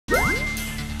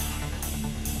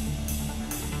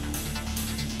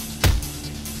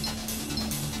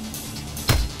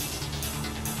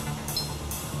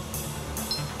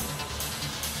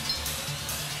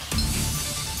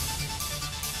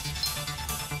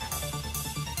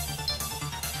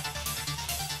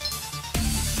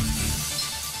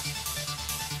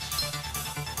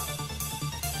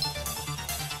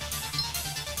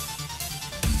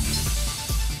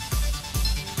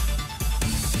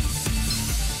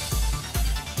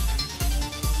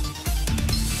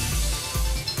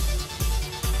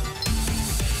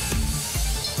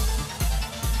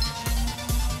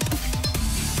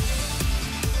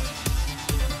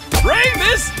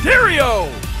Mysterio!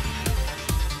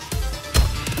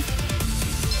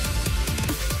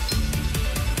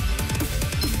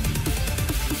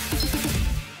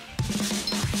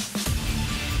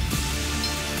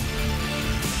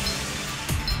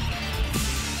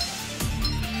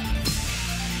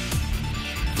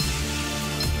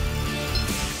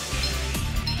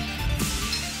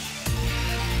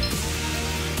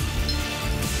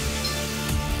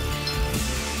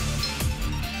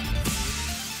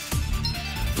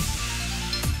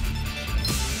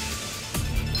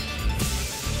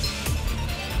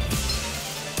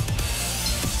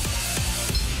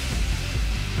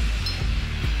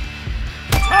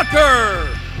 Tucker!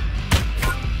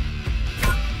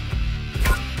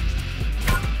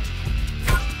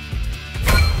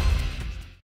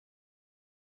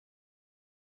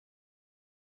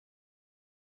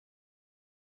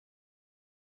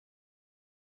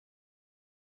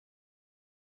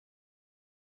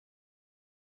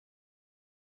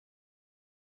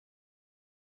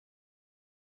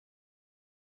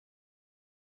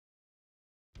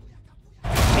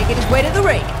 Making his way to the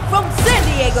ring from San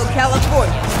Diego,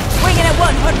 California, weighing at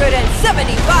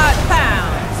 175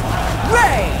 pounds,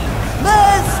 Rey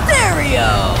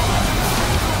Mysterio!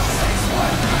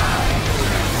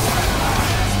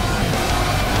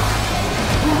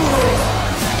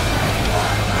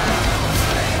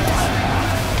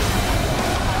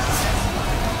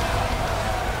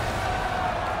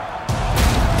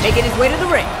 Making his way to the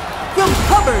ring from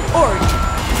Hubbard, Oregon,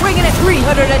 weighing at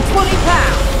 320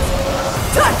 pounds,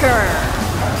 Tucker!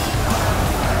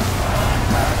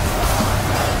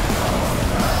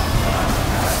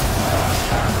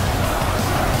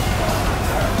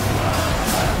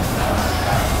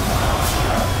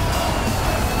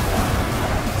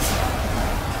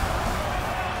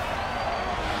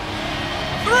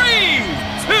 Three,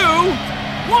 two,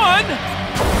 one.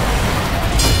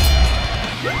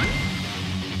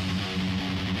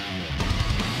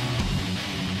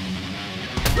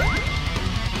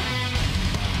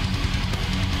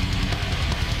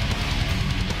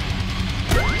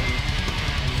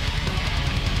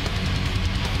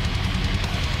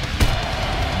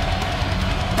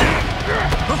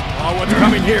 Oh, what's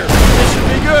coming here? This should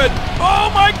be good. Oh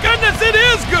my goodness, it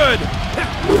is good!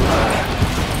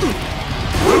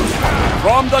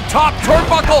 From the top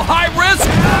turnbuckle, high risk,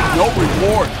 no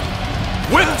reward.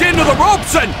 Whipped into the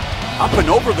ropes and up and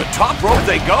over the top rope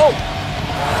they go.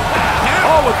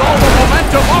 Oh, with all the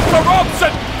momentum off the ropes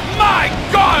and my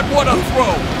God, what a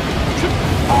throw!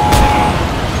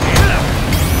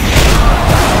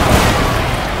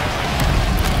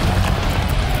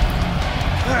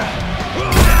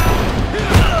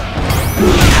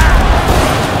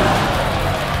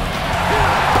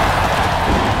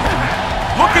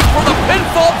 Looking for the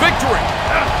pinfall victory.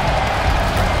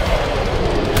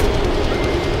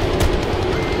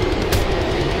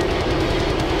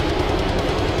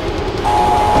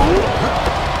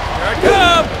 Here I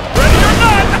come. Ready or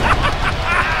not.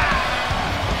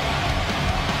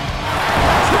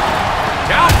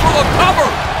 Down for the cover.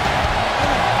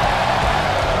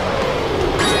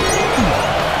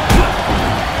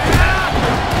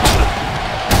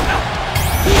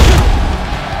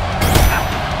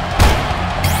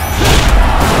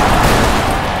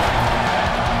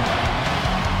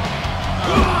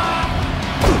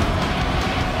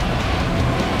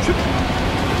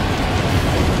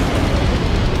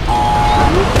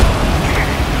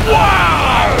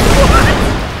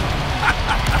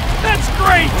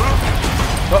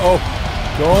 Uh-oh.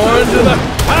 Going to the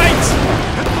heights!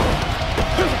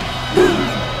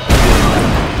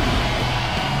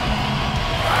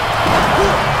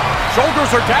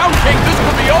 Shoulders are down, King. This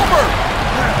could be over.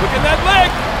 Look at that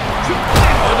leg.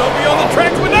 Oh, don't be on the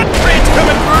tracks with that train's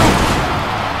coming through.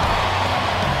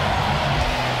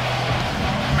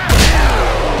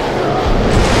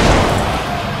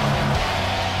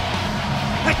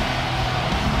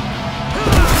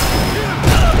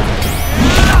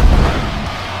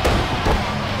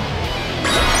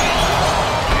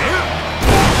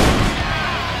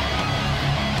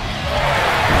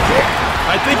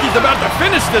 I think he's about to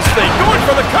finish this thing, going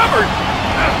for the cover.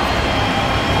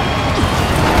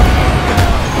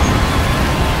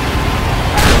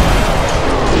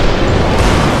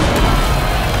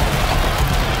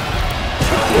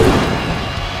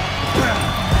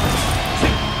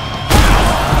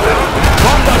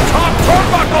 From the top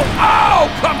turnbuckle,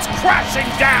 oh, comes crashing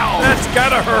down. That's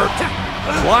gotta hurt.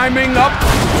 Climbing up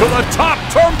to the top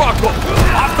turnbuckle.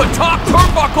 Off the top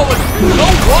turnbuckle and no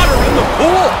water in the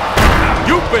pool.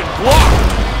 You've been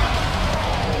blocked!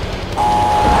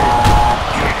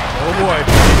 Oh boy,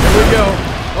 here we go.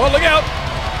 Oh, look out!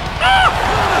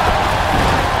 Ah!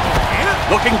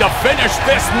 looking to finish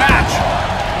this match.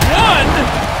 One.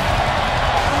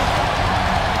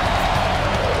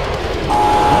 Oh,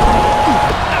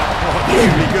 this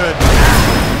should be good.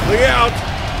 Look out.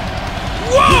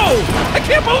 Whoa! I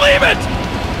can't believe it!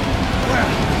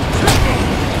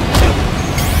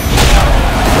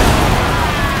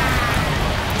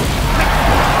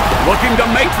 Looking to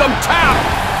make them tap.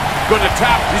 Gonna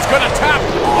tap. He's gonna tap.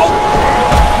 Oh!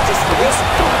 Just release it.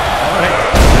 All right.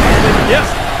 Yes,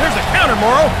 there's a counter,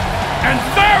 Morrow. And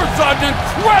there's an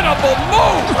incredible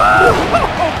move!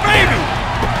 Oh, baby!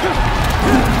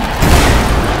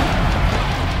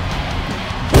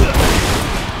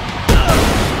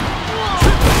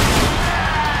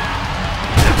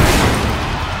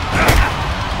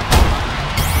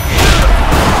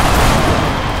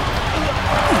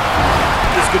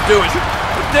 This could do it.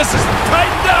 If this is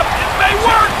tightened up, it may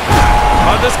work!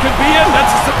 Oh, this could be it.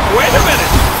 Wait a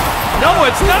minute! No,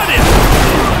 it's not it!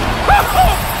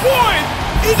 Oh, boy!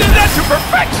 He did that to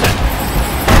perfection!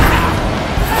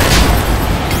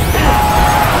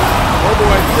 Oh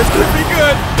boy, this could be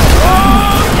good.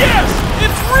 Oh, yes!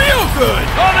 It's real good!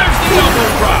 Oh, there's the elbow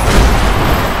drop!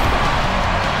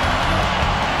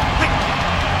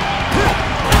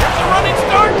 Here's the running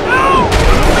start! No!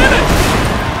 Finish!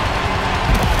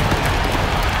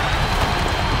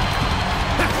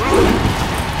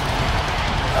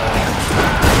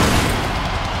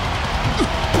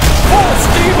 Full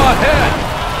steam ahead!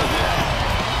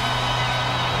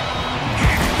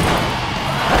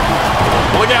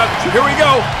 Look out! Here we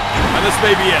go! Now this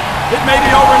may be it. It may be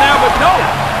over now, but no!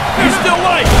 There's still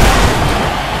light!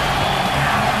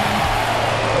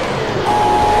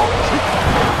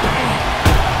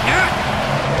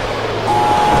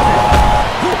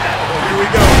 Here we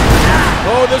go.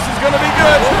 Oh, this is gonna be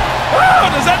good.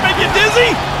 Oh, does that make you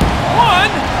dizzy?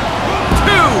 1,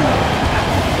 2,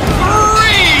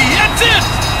 3! That's it!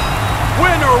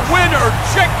 Winner, winner,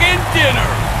 chicken dinner!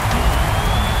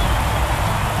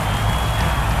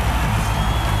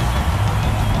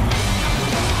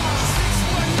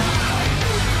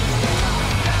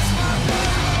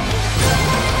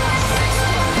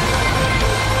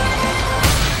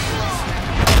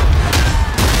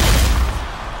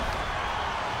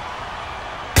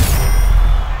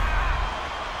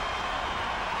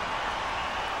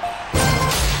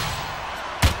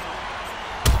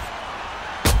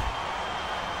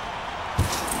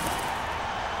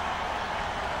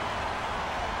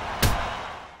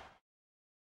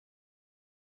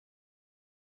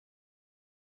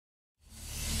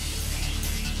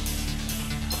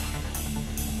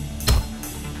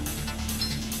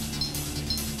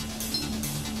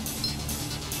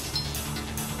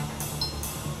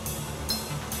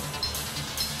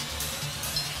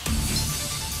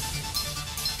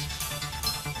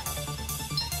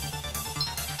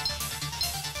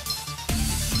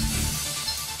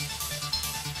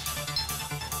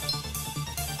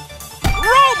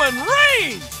 Roman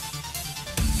Reigns!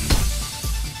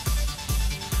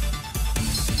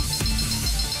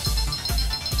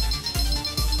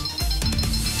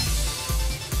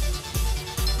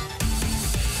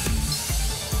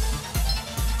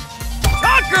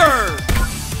 Tucker!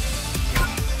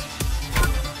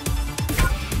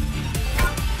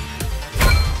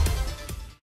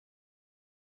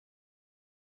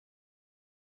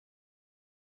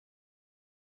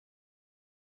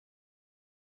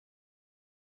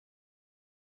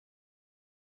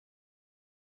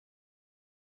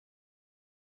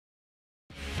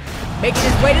 Making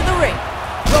his way to the ring,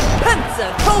 from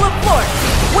Pensacola, Florida,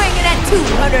 weighing in at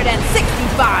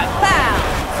 265 pounds,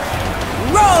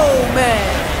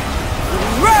 Roman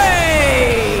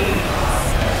Reigns!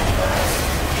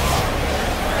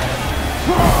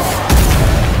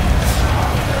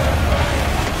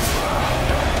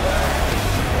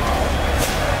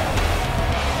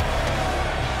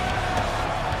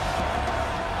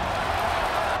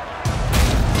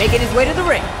 Making his way to the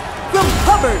ring, from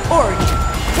Hubbard, Oregon,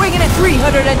 weighing in at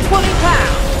 320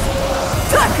 pounds,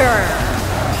 Tucker!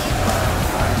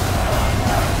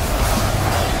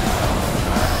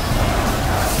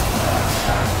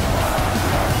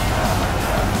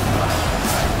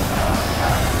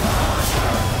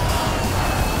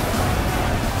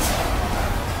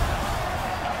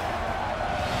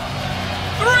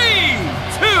 Three,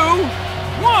 two,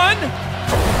 one.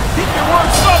 Keep your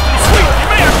words soft and sweet. You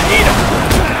may have to eat them.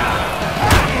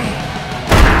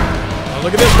 Oh,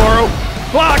 look at this, Morrow.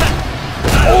 Blocked.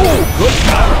 Oh, good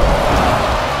counter.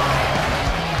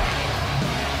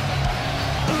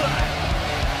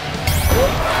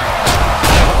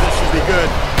 This should be good.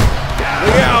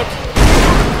 Look out.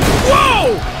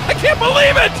 Whoa! I can't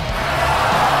believe it!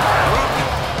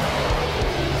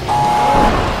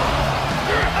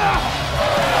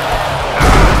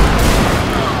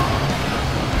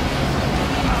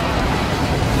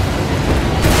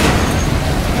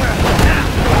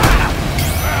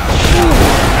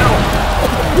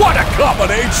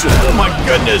 combination. Oh my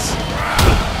goodness.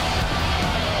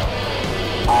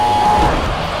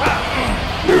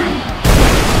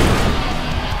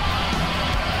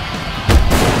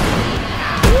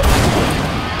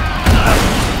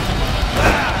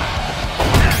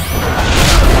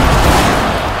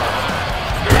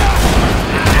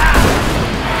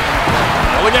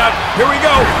 Look out. Here we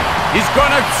go. He's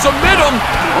gonna submit him.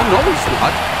 Oh, no, he's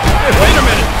not. Hey, wait a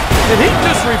minute. Did he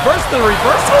just reverse the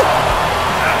reversal?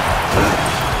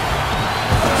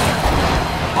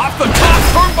 Off the top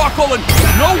turnbuckle and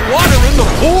no water in the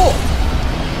pool.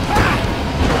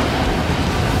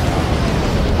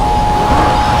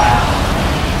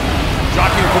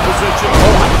 Jockeying for position. Oh,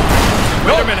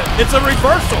 Wait a minute. It's a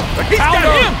reversal. He's got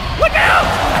him. Look out.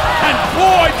 and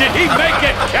boy, did he make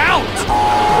it count.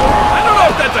 I don't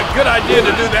know if that's a good idea to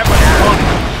do that, but it's funny.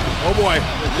 Oh boy,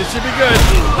 this should be good.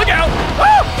 Look out!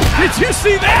 Oh, did you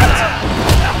see that?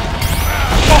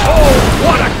 Oh,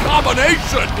 what a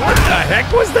combination! What the heck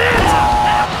was that?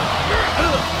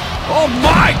 Oh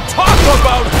my, talk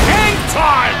about hang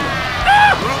time!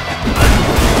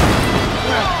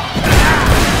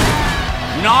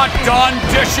 Not done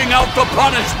dishing out the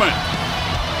punishment.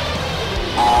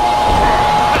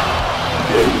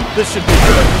 This should be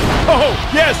good. Oh,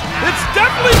 yes, it's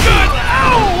definitely good!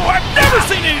 Ow! I've never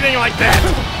seen anything like that!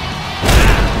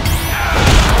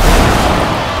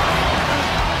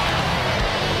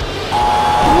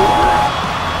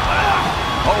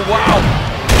 Oh, wow!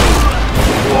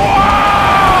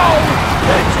 Wow!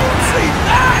 Did you see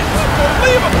that?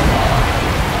 Unbelievable!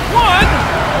 1,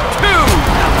 2.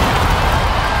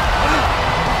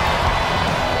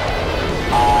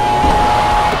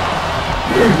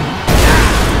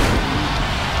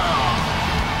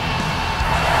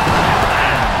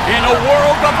 In a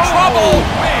world of trouble,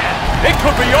 man, it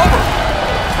could be over.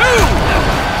 2.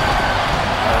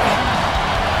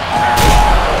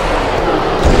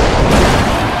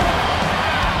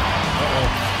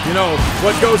 You know,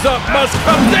 what goes up must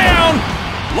come down!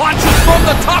 Launches from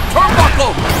the top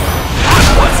turnbuckle. That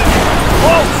wasn't even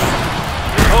close.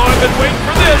 Oh, I've been waiting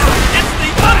for this. It's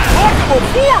the untalkable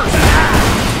force!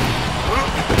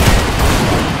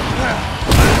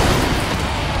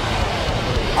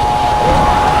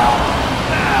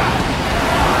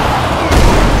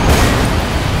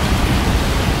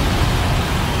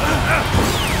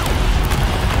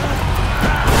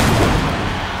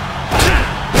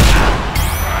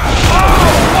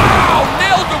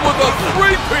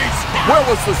 Where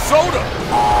was the soda?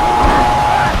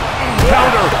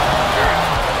 Counter.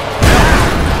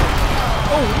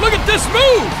 Oh, look at this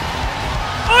move!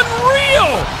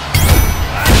 Unreal!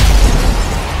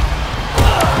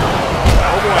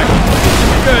 Oh boy,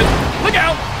 good. Look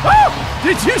out! Oh,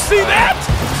 did you see that?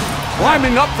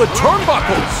 Climbing up the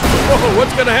turnbuckles. Oh,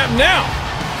 what's gonna happen now?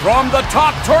 From the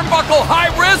top turnbuckle, high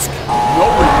risk,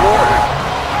 no reward.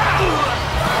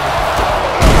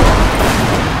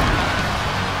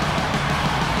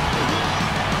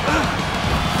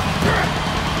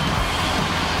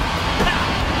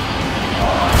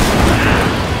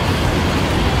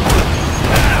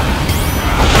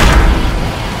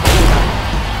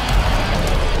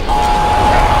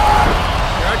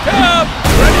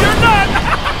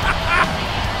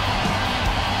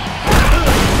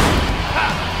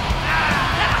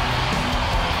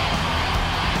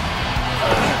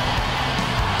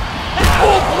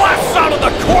 Out of the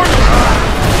corner!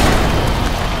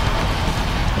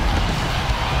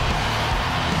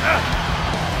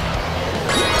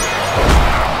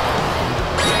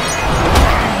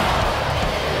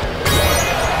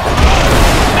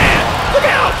 Man, look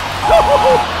out! Oh,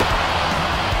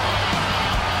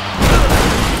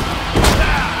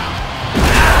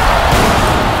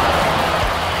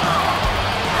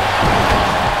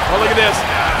 look at this.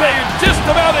 They're just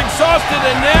about exhausted,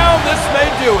 and now this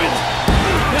may do it.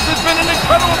 This has been an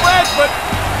incredible match, but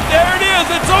there it is,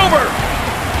 it's over!